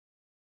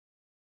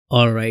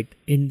Alright,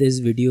 in this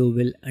video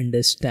we'll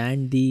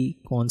understand the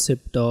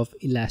concept of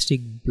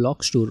elastic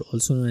block store,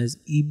 also known as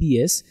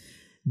EBS.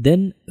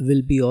 Then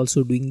we'll be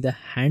also doing the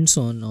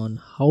hands-on on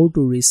how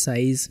to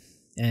resize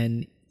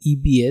an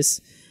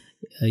EBS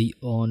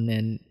on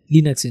an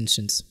Linux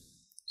instance.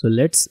 So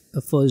let's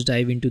first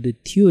dive into the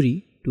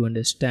theory to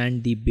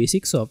understand the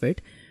basics of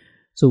it.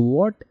 So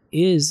what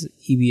is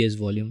EBS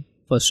volume?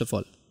 First of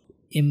all,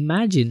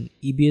 imagine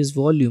EBS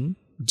volume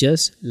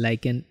just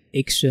like an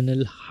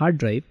external hard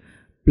drive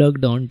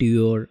plugged onto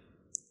your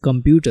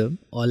computer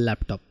or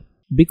laptop,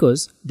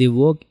 because they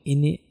work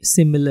in a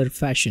similar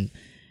fashion.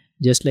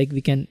 Just like we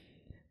can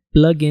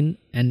plug in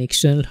an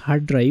external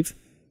hard drive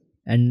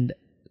and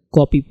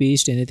copy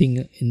paste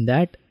anything in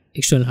that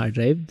external hard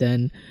drive,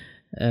 then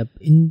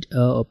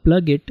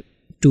plug it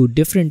to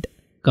different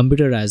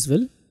computer as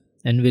well,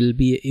 and we'll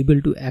be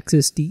able to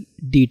access the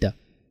data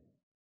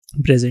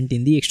present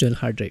in the external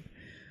hard drive.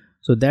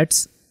 So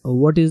that's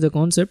what is the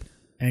concept.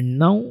 And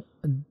now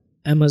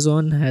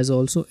Amazon has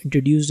also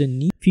introduced a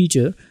new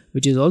feature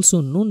which is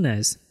also known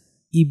as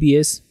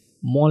EBS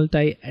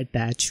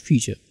multi-attach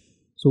feature.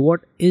 So what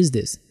is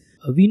this?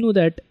 We know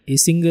that a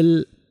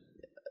single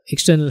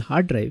external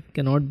hard drive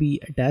cannot be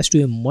attached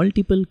to a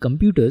multiple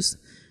computers,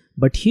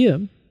 but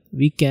here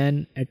we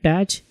can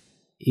attach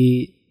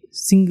a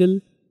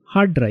single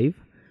hard drive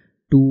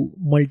to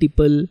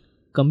multiple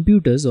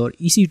computers or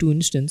EC2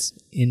 instance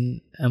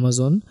in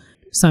Amazon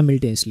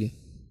simultaneously.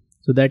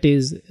 So that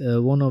is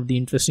one of the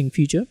interesting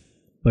feature.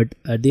 But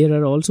there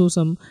are also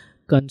some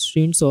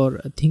constraints or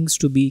things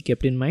to be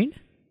kept in mind.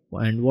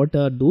 And what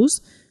are those?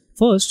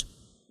 First,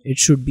 it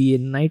should be a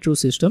Nitro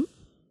system.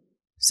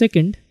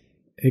 Second,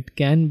 it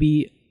can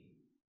be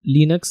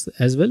Linux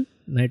as well,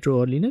 Nitro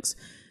or Linux.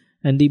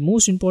 And the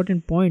most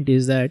important point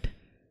is that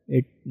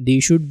they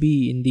should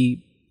be in the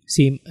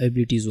same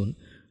availability zone.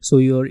 So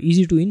your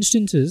EC2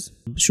 instances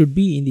should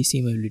be in the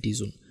same availability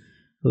zone.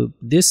 So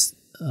this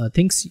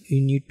things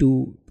you need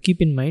to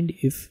keep in mind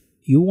if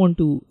you want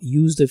to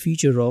use the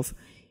feature of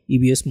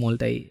EBS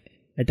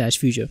multi-attach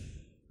feature.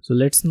 So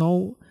let's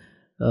now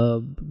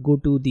go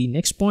to the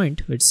next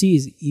point, which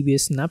is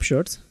EBS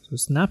snapshots. So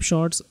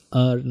snapshots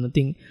are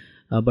nothing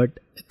but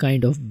a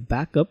kind of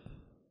backup.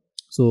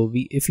 So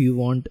if you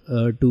want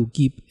to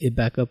keep a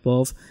backup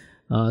of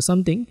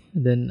something,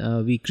 then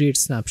we create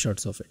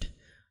snapshots of it.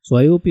 So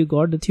I hope you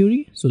got the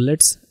theory. So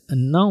let's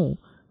now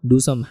do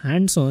some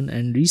hands-on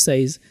and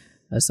resize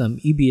some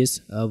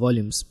EBS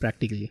volumes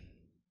practically.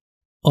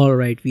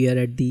 Alright, we are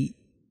at the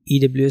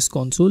AWS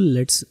console.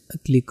 Let's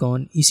click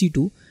on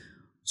EC2.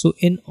 So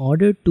in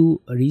order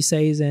to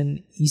resize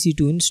an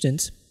EC2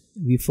 instance,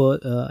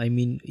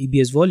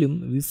 EBS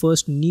volume, we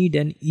first need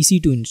an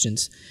EC2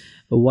 instance.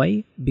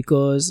 Why?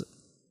 Because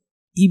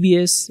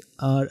EBS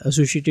are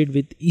associated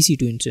with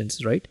EC2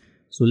 instance, right?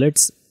 So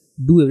let's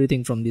do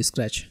everything from the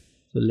scratch.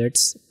 So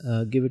let's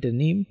give it a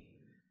name,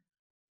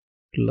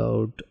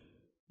 Cloud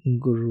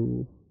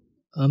Guru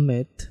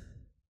Amit.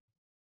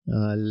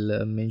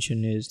 I'll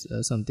mention is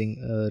something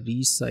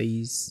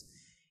resize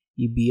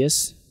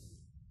EBS.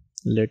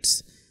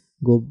 Let's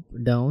go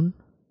down.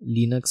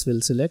 Linux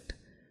will select.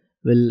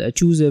 We'll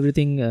choose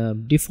everything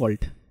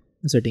default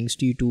settings,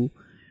 T2,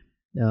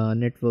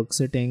 network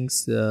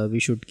settings. We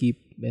should keep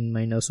in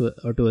mind also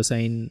auto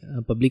assign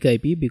public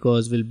IP,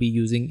 because we'll be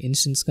using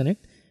Instance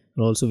Connect.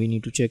 Also we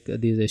need to check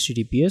this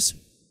HTTPS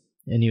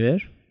anywhere.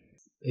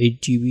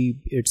 8 GB,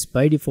 it's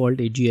by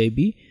default 8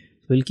 GB.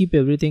 We'll keep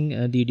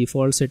everything the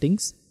default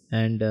settings,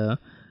 and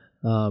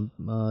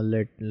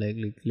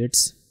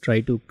let's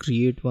try to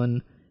create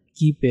one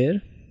key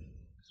pair.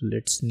 So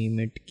let's name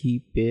it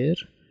key pair,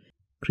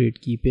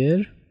 create key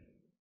pair.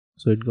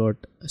 So it got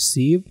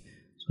saved.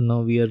 So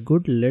now we are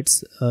good.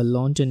 Let's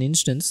launch an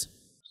instance.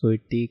 So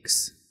it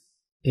takes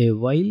a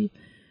while.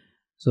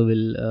 So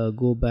we'll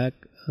go back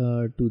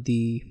to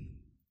the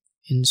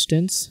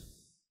instance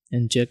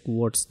and check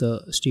what's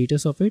the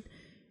status of it.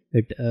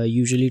 It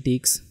usually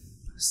takes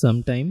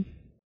some time.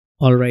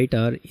 Alright,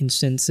 our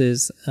instance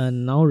is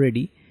now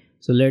ready.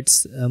 So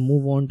let's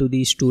move on to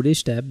the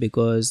storage tab,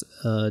 because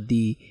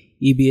the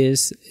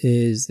EBS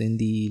is in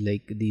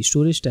the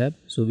storage tab.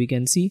 So we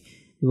can see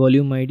the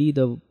volume ID,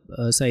 the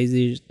size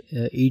is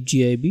 8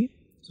 GB.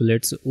 So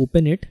let's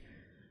open it.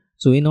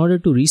 So in order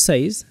to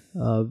resize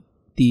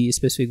the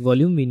specific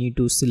volume, we need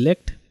to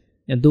select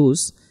the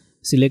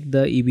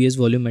EBS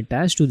volume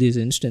attached to this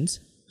instance.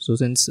 So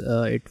since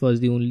it was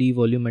the only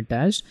volume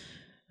attached,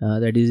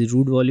 that is the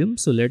root volume.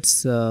 So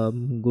let's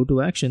go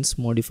to actions,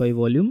 modify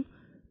volume.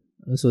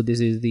 So this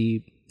is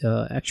the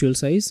actual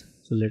size.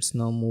 So let's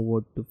now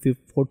move on to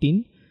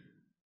 14.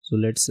 So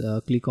let's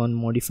click on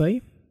modify.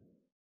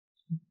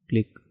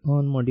 Click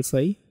on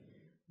modify.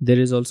 There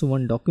is also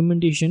one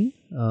documentation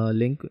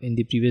link in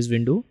the previous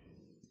window.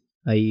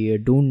 I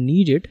don't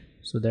need it,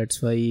 so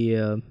that's why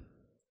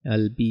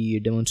I'll be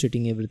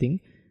demonstrating everything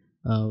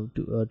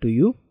to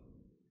you.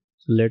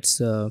 So let's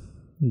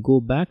go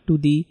back to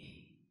the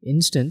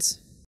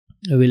instance.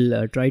 I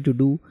will try to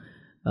do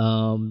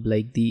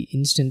like the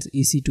instance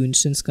EC2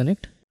 instance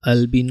connect.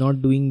 I'll be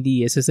not doing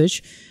the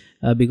SSH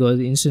because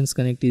instance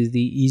connect is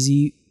the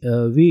easy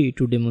way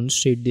to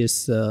demonstrate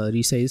this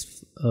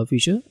resize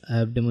feature. I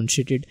have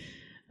demonstrated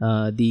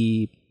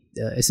the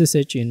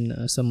SSH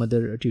in some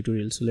other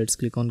tutorials. So let's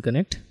click on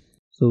connect.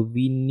 So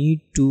we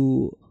need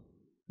to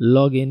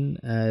log in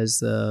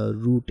as a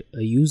root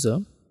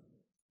user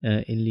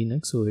in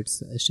Linux, so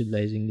it's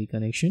stabilizing the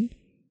connection.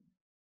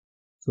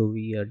 So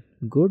we are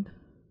good.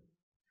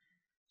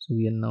 So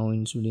we are now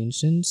in sudo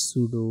instance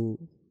sudo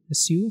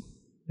su.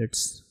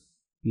 Let's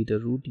be the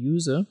root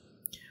user.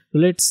 So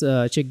let's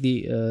check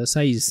the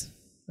size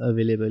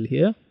available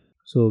here.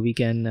 So we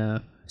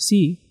can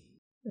see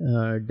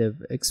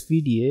dev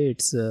xvda,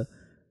 it's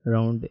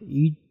around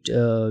 8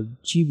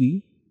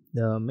 GB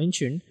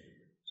mentioned.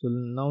 So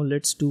now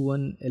let's do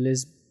one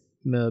ls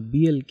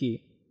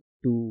blk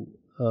to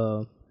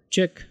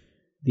check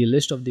the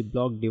list of the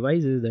block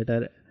devices that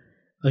are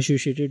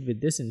associated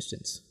with this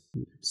instance.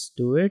 Let's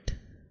do it.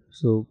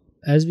 So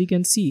as we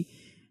can see,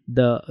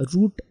 the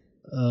root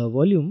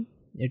volume,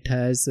 it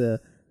has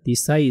the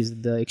size,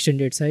 the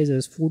extended size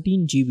as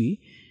 14 GB,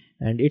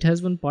 and it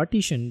has one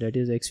partition, that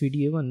is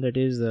xvda1, that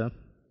is 8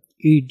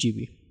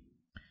 GB.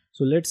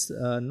 So let's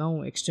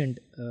now extend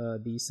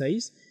the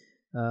size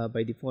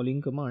by the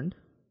following command.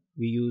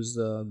 We use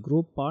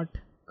grow part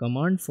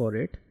command for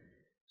it.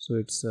 So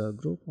it's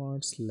grow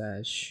part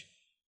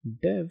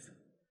 /dev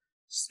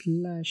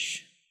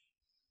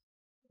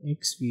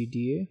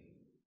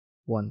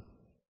 /xvda1.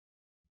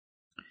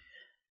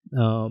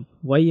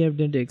 Why I have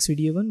done the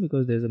xvda1?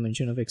 Because there's a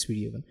mention of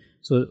xvda1.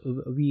 So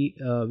we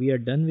are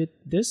done with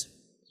this.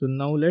 So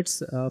now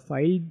let's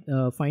find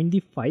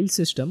the file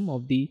system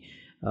of the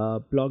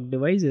block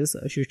devices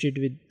associated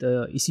with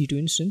the EC2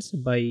 instance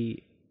by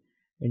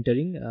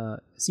entering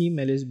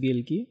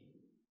cmlsblk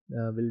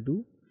will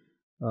do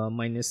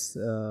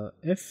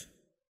 -f.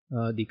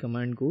 The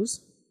command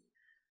goes.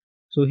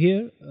 So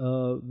here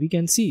we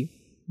can see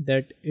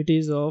that it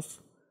is of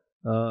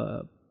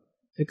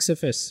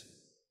XFS,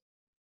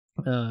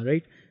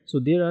 right? So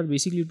there are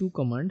basically two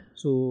commands.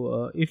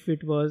 So if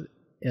it was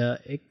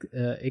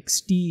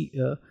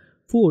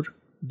xt4,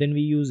 then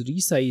we use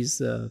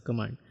resize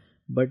command.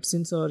 But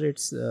since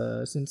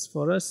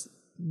for us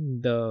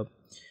the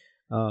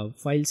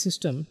file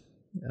system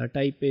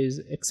type is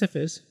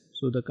XFS,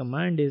 so the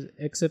command is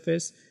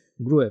XFS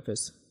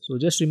growfs. So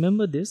just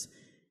remember this: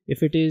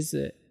 if it is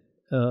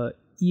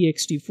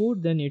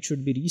ext4, then it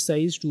should be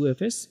resize to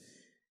fs.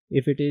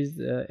 If it is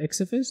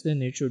XFS,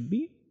 then it should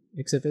be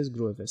XFS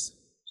growfs.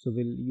 So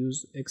we'll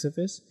use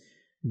XFS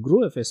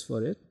growfs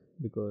for it,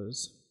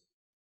 because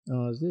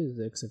this is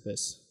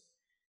XFS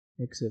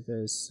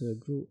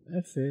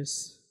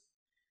growfs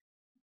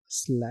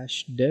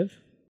 /dev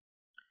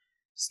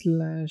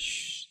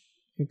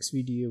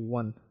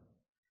 /xvda1.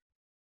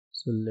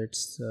 So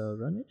let's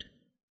run it.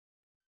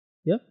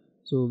 Yeah,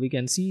 so we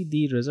can see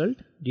the result.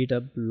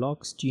 Data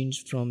blocks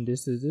changed from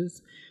this to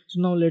this. So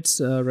now let's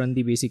run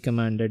the basic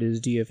command, that is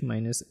df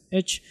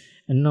 -h,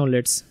 and now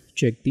let's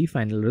check the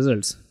final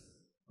results.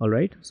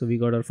 Alright, so we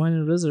got our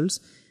final results.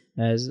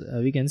 As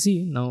we can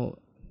see now,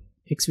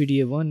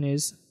 xvda1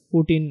 is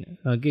 14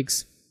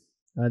 gigs.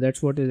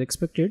 That's what is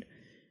expected.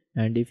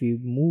 And if we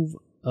move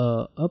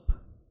up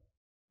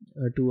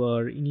to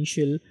our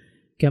initial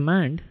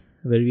command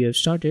where we have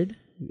started,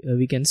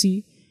 we can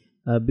see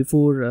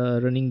before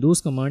running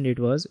those command, it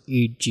was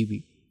 8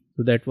 GB.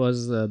 So that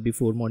was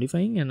before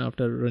modifying, and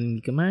after running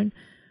the command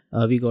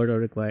we got our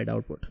required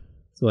output.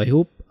 So I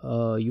hope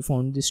you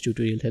found this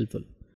tutorial helpful.